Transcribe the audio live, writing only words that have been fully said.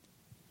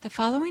The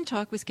following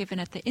talk was given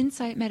at the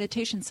Insight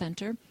Meditation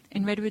Center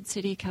in Redwood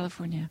City,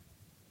 California.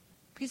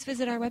 Please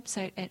visit our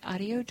website at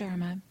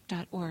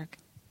audiodharma.org.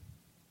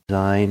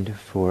 Designed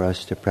for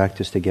us to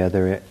practice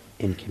together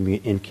in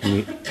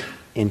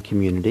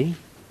community.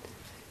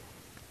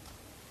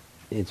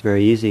 It's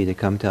very easy to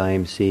come to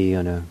IMC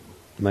on a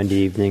Monday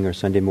evening or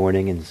Sunday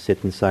morning and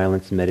sit in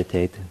silence and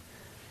meditate,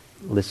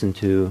 listen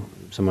to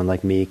someone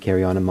like me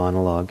carry on a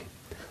monologue,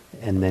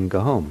 and then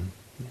go home,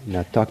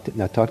 not talk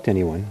to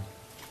anyone.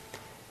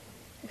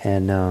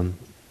 And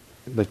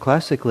but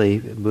classically,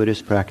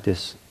 Buddhist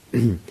practice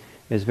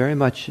is very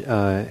much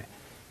very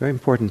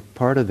important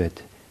part of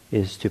it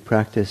is to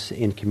practice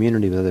in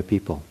community with other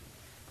people,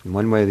 in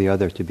one way or the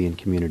other, to be in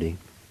community,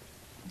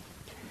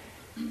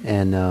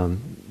 and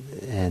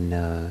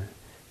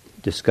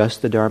discuss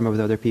the Dharma with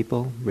other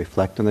people,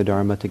 reflect on the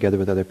Dharma together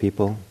with other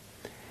people,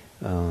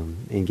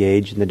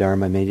 engage in the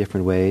Dharma in many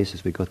different ways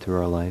as we go through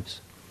our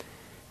lives.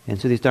 And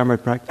so these Dharma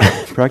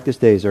practice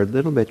days are a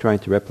little bit trying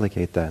to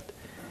replicate that,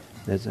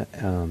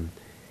 or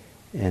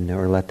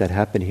let that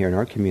happen here in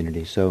our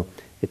community. So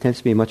it tends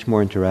to be much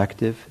more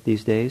interactive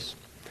these days.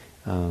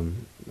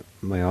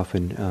 We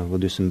often we'll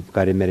do some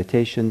guided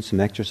meditation, some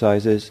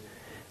exercises,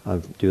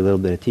 do a little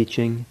bit of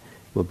teaching.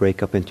 We'll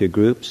break up into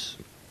groups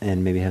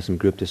and maybe have some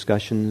group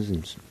discussions,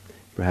 and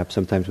perhaps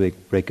sometimes we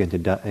break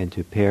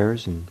into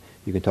pairs and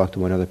you can talk to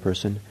one other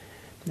person.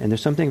 And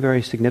there's something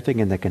very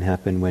significant that can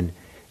happen when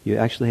you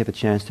actually have a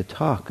chance to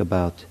talk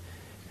about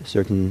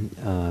certain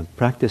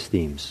practice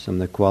themes, some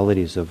of the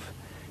qualities of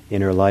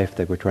inner life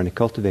that we're trying to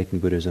cultivate in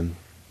Buddhism.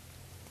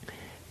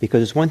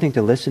 Because it's one thing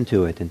to listen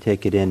to it and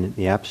take it in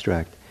the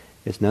abstract.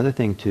 It's another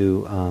thing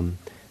to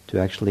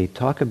actually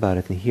talk about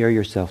it and hear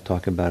yourself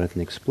talk about it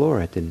and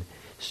explore it and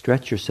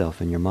stretch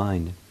yourself in your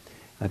mind.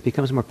 It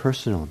becomes more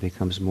personal, it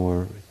becomes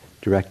more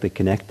directly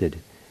connected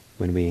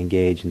when we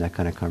engage in that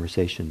kind of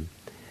conversation.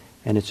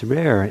 And it's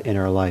rare in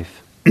our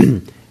life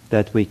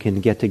that we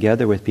can get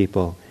together with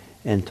people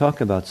and talk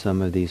about some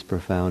of these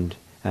profound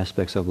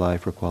aspects of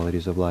life or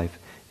qualities of life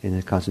in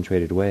a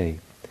concentrated way.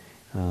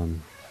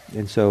 And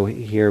so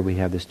here we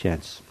have this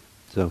chance.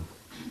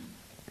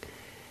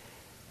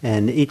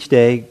 And each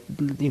day,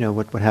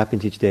 what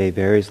happens each day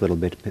varies a little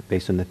bit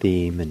based on the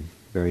theme and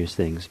various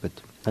things, but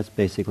that's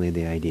basically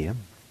the idea.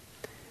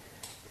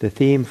 The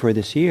theme for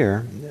this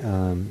year,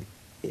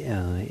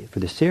 for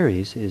the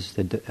series, is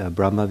the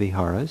Brahma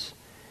Viharas,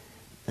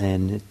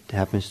 and it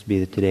happens to be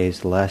that today is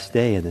the last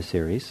day in the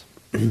series.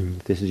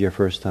 If this is your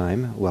first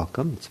time,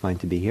 welcome. It's fine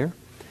to be here.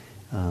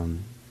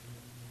 And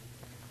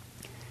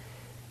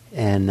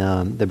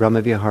the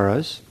Brahma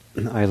Viharas,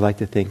 I like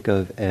to think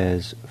of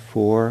as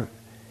 4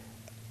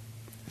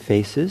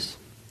 faces,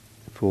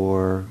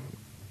 4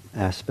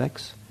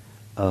 aspects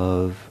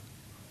of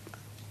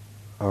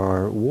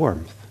our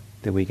warmth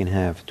that we can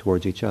have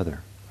towards each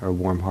other, our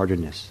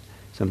warm-heartedness.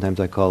 Sometimes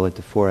I call it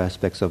the 4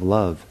 aspects of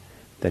love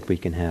that we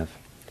can have.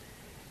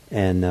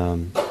 And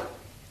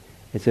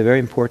it's a very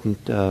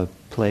important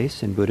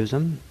place in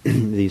Buddhism,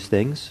 these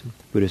things,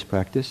 Buddhist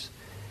practice.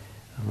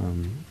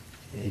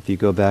 If you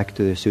go back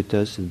to the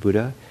suttas of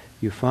Buddha,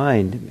 you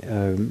find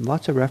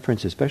lots of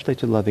references, especially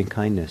to loving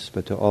kindness,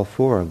 but to all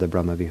 4 of the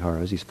Brahma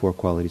Viharas, these 4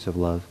 qualities of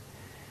love,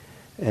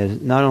 as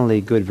not only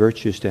good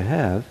virtues to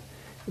have,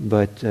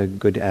 but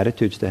good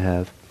attitudes to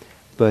have,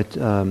 but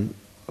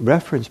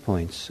reference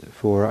points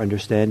for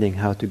understanding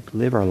how to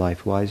live our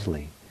life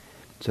wisely.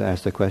 So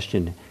ask the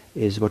question,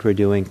 is what we're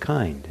doing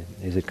kind?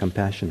 Is it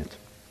compassionate?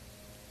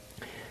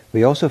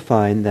 We also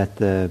find that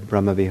the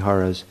Brahma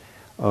Viharas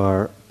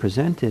are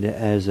presented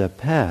as a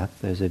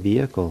path, as a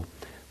vehicle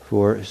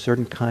for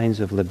certain kinds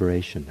of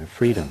liberation, of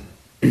freedom,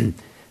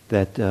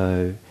 that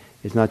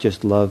is not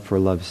just love for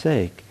love's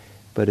sake,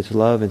 but it's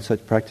love in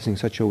practicing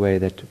such a way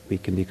that we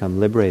can become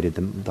liberated,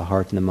 the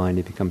heart and the mind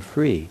to become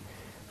free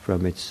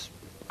from its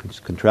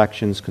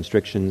contractions,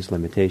 constrictions,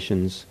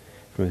 limitations,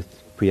 from its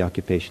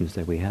preoccupations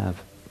that we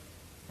have.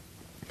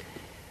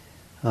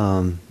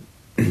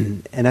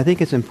 And I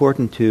think it's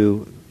important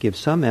to give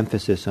some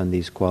emphasis on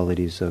these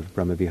qualities of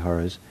Brahma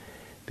Viharas,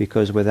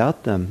 because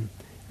without them,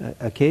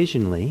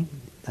 occasionally,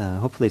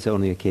 hopefully it's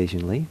only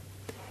occasionally,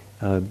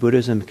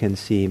 Buddhist practice can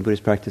seem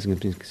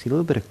a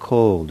little bit of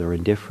cold or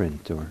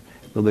indifferent or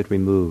a little bit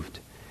removed.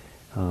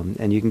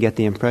 And you can get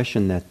the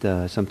impression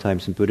that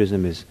sometimes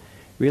Buddhism is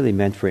really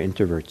meant for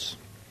introverts.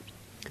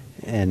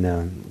 And,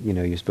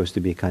 you're supposed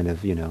to be kind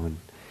of,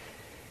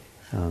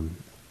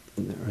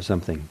 or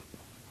something.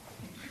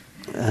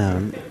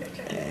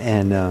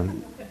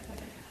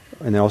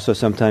 And also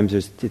sometimes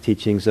there's the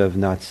teachings of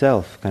not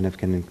self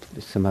can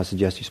somehow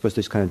suggest you're supposed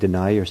to just kind of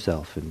deny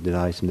yourself and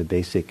deny some of the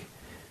basic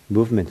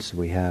movements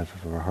we have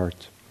of our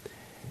heart.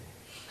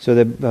 So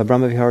the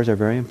Brahma Viharas are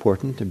very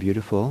important, they're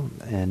beautiful,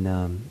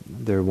 and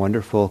they're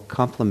wonderful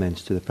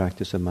complements to the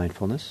practice of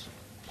mindfulness.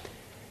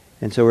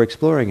 And so we're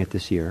exploring it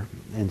this year.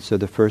 And so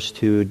the first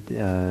 2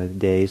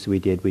 days we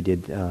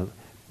did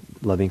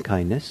loving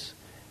kindness.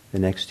 The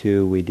next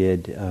 2 we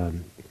did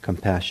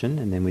compassion,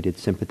 and then we did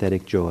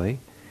sympathetic joy.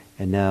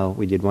 And now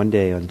we did one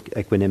day on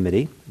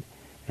equanimity,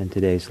 And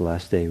today's the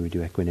last day we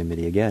do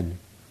equanimity again.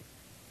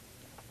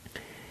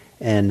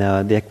 And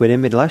the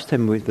equanimity, last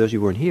time, those of you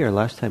who weren't here,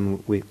 last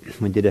time we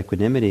did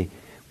equanimity,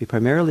 we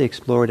primarily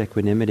explored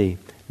equanimity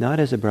not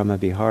as a Brahma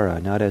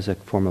Vihara, not as a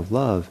form of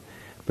love,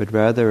 but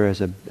rather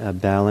as a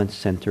balanced,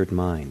 centered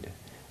mind.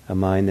 A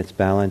mind that's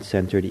balanced,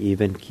 centered,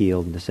 even,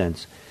 keeled in a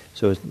sense.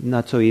 So it's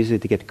not so easy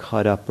to get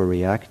caught up or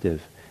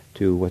reactive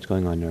to what's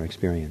going on in our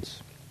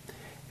experience.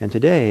 And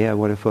today I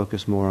want to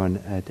focus more on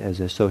it as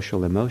a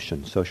social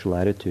emotion, social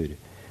attitude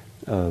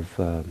of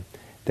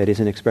that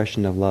is an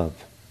expression of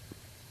love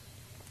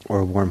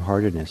or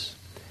warm-heartedness.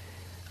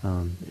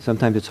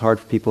 Sometimes it's hard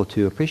for people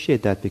to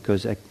appreciate that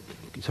because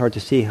it's hard to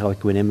see how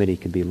equanimity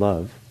could be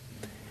love.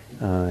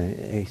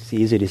 It's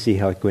easy to see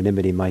how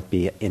equanimity might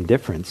be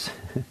indifference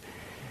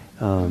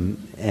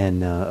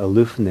and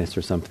aloofness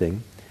or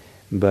something.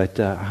 But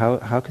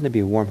how can there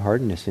be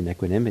warm-heartedness in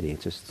equanimity?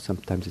 It's just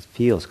sometimes it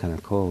feels kind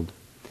of cold.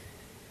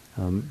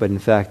 But in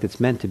fact, it's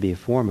meant to be a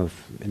form of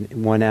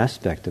one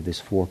aspect of these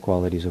four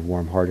qualities of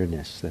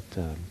warm-heartedness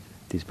that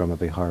these Brahma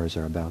Viharas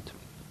are about.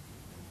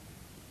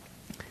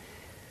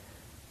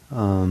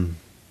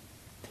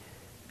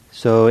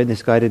 So in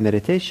this guided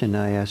meditation,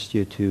 I asked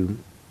you to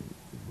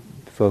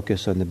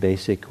focus on the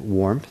basic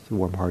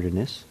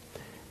warm-heartedness,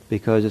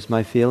 because it's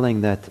my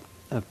feeling that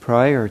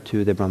prior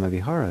to the Brahma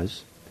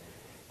Viharas,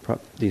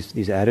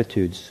 these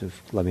attitudes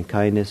of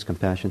loving-kindness,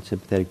 compassion,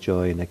 sympathetic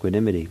joy, and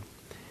equanimity,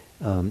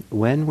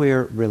 when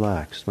we're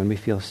relaxed, when we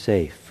feel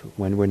safe,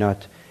 when we're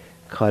not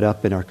caught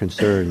up in our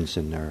concerns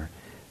and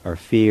our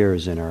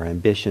fears and our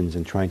ambitions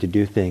and trying to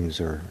do things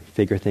or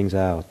figure things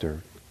out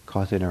or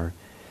caught in our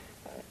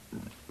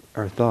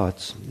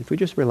thoughts, if we're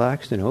just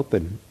relaxed and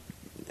open,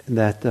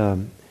 that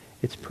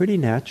it's pretty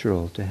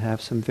natural to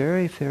have some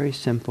very, very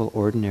simple,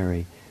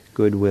 ordinary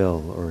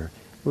goodwill or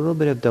a little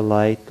bit of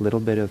delight, a little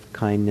bit of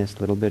kindness, a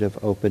little bit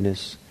of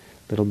openness,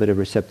 a little bit of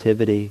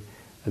receptivity,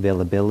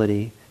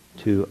 availability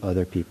to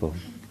other people.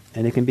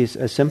 And it can be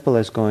as simple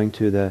as going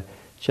to the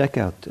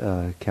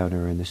checkout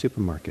counter in the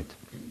supermarket.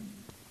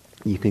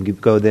 You can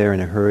go there in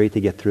a hurry to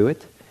get through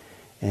it,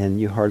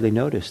 and you hardly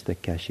notice the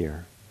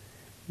cashier,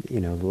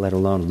 let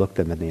alone look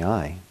them in the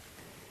eye.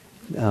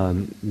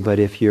 But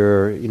if if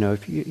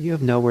you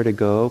have nowhere to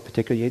go,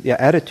 particularly, the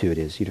attitude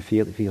is you to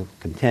feel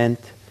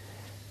content,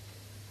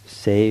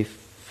 safe.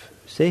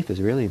 Safe is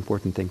a really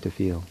important thing to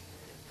feel.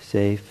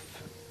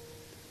 Safe,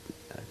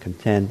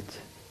 content,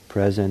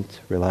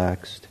 present,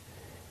 relaxed,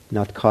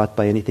 not caught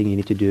by anything you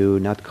need to do,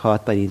 not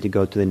caught by needing to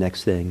go to the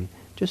next thing,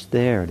 just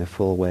there in a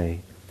full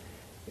way.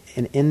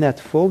 And in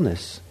that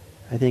fullness,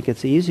 I think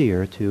it's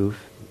easier to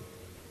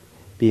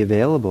be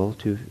available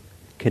to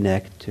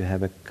connect, to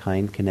have a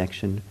kind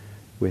connection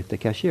with the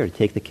cashier, to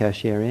take the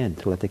cashier in,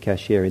 to let the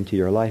cashier into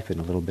your life in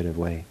a little bit of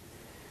way.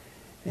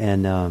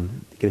 And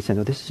get a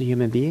sense, this is a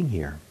human being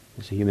here.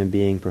 This is a human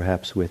being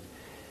perhaps with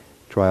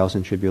trials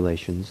and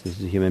tribulations. This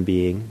is a human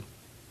being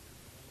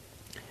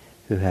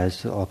who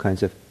has all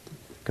kinds of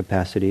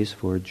capacities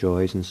for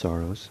joys and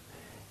sorrows.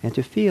 And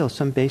to feel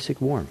some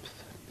basic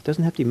warmth. It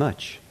doesn't have to be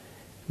much.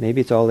 Maybe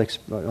it's all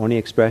only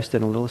expressed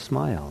in a little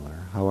smile,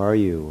 or how are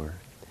you, or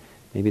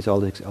maybe it's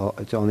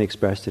only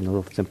expressed in a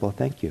little simple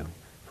thank you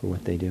for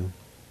what they do.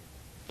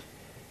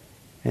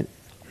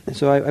 And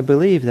so I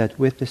believe that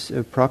with this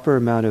proper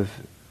amount of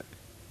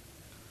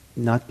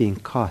not being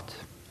caught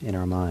in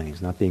our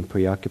minds, not being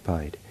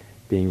preoccupied,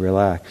 being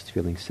relaxed,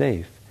 feeling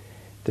safe,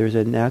 there's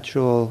a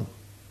natural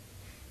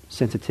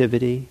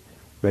sensitivity,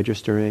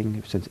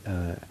 registering,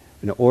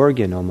 an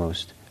organ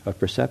almost of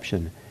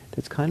perception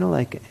that's kind of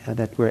like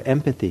that, where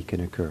empathy can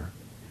occur,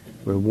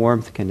 where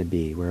warmth can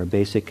be, where a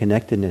basic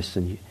connectedness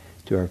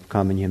to our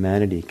common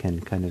humanity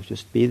can kind of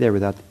just be there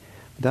without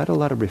a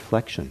lot of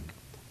reflection,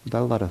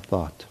 without a lot of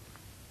thought.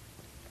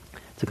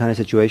 It's the kind of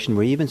situation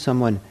where even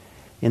someone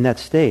in that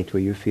state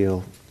where you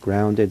feel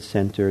grounded,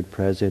 centered,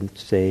 present,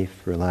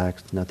 safe,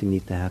 relaxed, nothing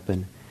needs to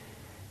happen,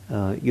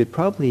 you'd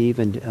probably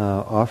even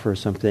offer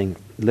something,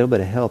 a little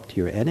bit of help to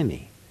your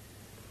enemy.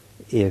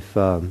 If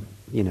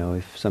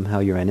if somehow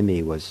your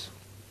enemy was,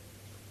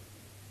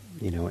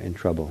 in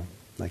trouble,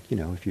 like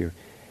if you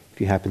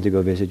happen to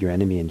go visit your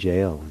enemy in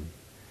jail, and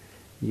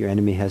your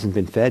enemy hasn't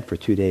been fed for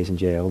 2 days in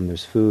jail, and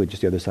there's food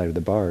just the other side of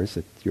the bars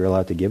that you're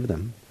allowed to give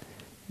them,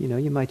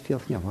 you might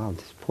feel, wow,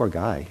 this poor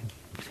guy.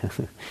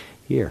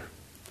 Here,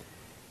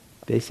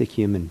 basic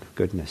human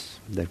goodness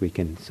that we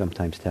can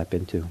sometimes tap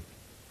into.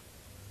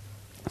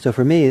 So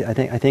for me, I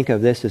think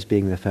of this as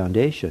being the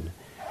foundation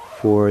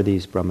for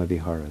these Brahma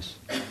Viharas.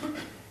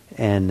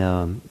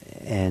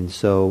 And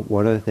so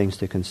one of the things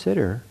to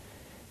consider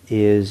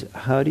is,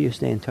 how do you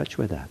stay in touch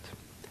with that?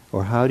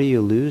 Or how do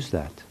you lose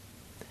that?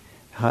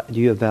 How do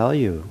you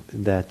value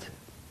that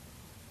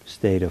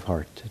state of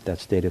heart, that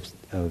state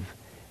of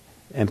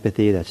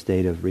empathy, that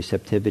state of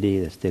receptivity,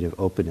 that state of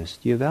openness?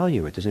 Do you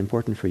value it? Is it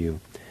important for you?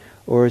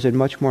 Or is it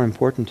much more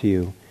important to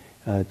you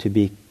to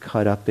be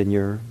caught up in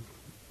your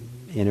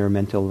inner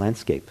mental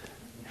landscape?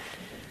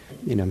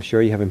 I'm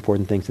sure you have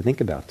important things to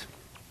think about.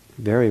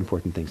 Very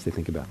important things to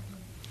think about.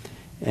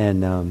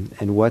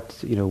 And what,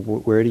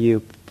 where do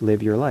you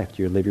live your life?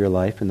 Do you live your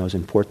life in those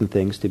important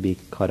things to be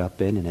caught up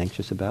in and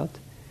anxious about?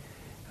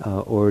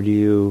 Or do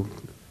you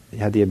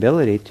have the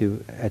ability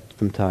to,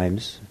 from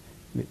times,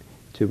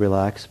 to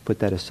relax, put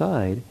that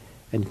aside,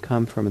 and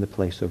come from the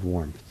place of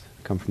warmth,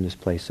 come from this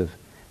place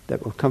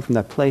come from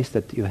that place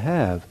that you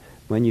have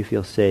when you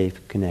feel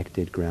safe,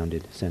 connected,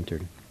 grounded,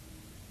 centered.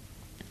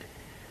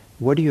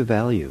 What do you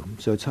value?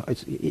 So it's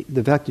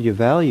the fact that you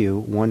value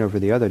one over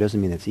the other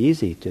doesn't mean it's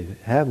easy to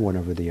have one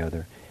over the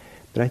other.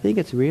 But I think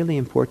it's really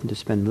important to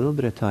spend a little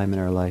bit of time in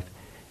our life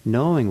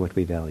knowing what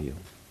we value.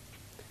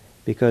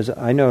 Because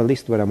I know, at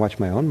least when I watch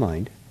my own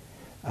mind,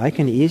 I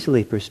can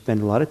easily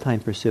spend a lot of time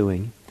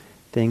pursuing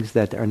things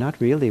that are not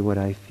really what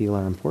I feel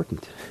are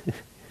important.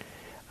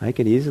 I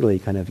could easily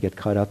kind of get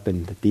caught up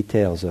in the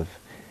details of,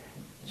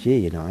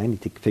 I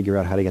need to figure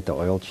out how to get the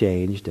oil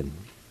changed and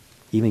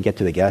even get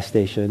to the gas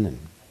station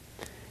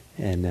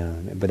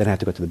but then I have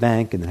to go to the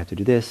bank, and then I have to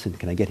do this, and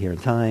can I get here in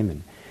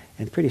time?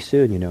 And pretty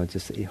soon, it's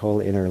just the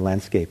whole inner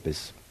landscape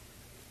is,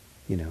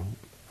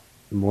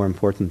 more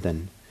important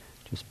than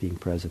just being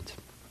present.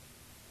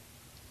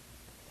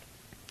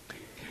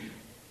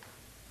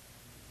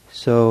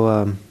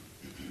 So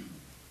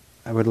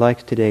I would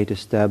like today to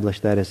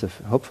establish that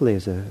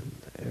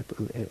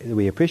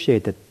we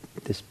appreciate that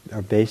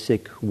our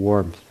basic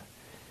warmth,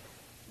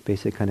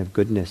 basic kind of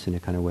goodness in a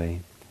kind of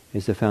way,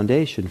 is the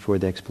foundation for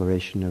the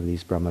exploration of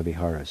these Brahma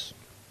Viharas.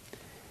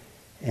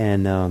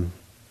 And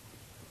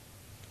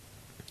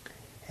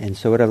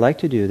so what I'd like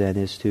to do then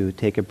is to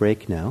take a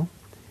break now,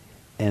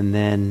 and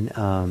then,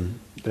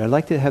 but I'd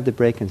like to have the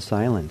break in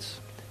silence,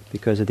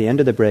 because at the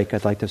end of the break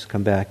I'd like to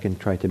come back and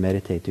try to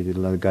meditate, to do a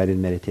little guided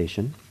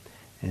meditation,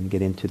 and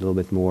get into a little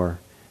bit more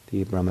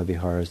the Brahma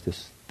Viharas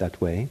that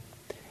way.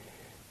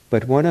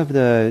 But one of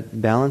the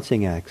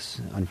balancing acts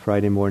on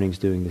Friday mornings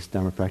doing this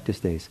Dharma practice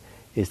days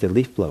is the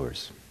leaf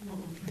blowers.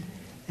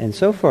 And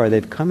so far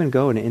they've come and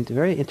go in a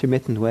very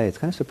intermittent way. It's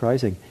kind of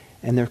surprising.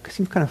 And they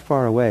seem kind of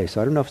far away.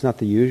 So I don't know if it's not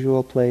the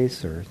usual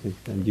place or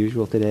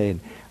unusual today.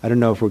 And I don't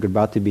know if we're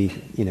about to be,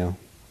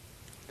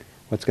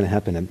 what's going to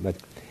happen.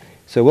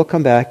 So we'll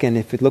come back, and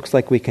if it looks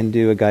like we can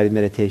do a guided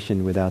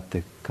meditation without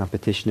the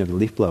competition of the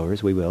leaf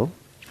blowers, we will.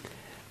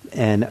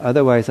 And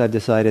otherwise I've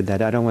decided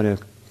that I don't want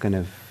to kind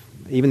of,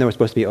 even though we're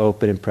supposed to be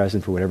open and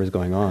present for whatever's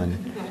going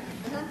on,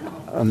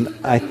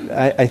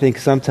 I think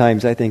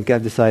sometimes I've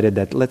decided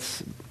that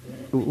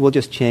we'll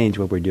just change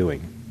what we're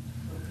doing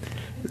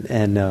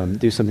and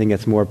do something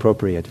that's more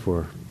appropriate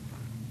for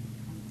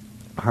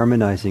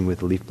harmonizing with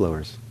the leaf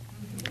blowers.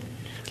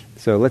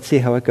 So let's see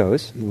how it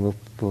goes. We'll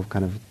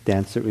kind of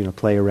dance,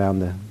 play around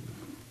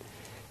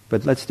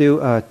But let's do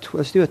a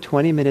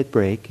 20-minute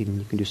break,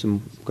 and you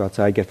can go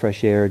outside, get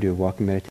fresh air, do a walking meditation.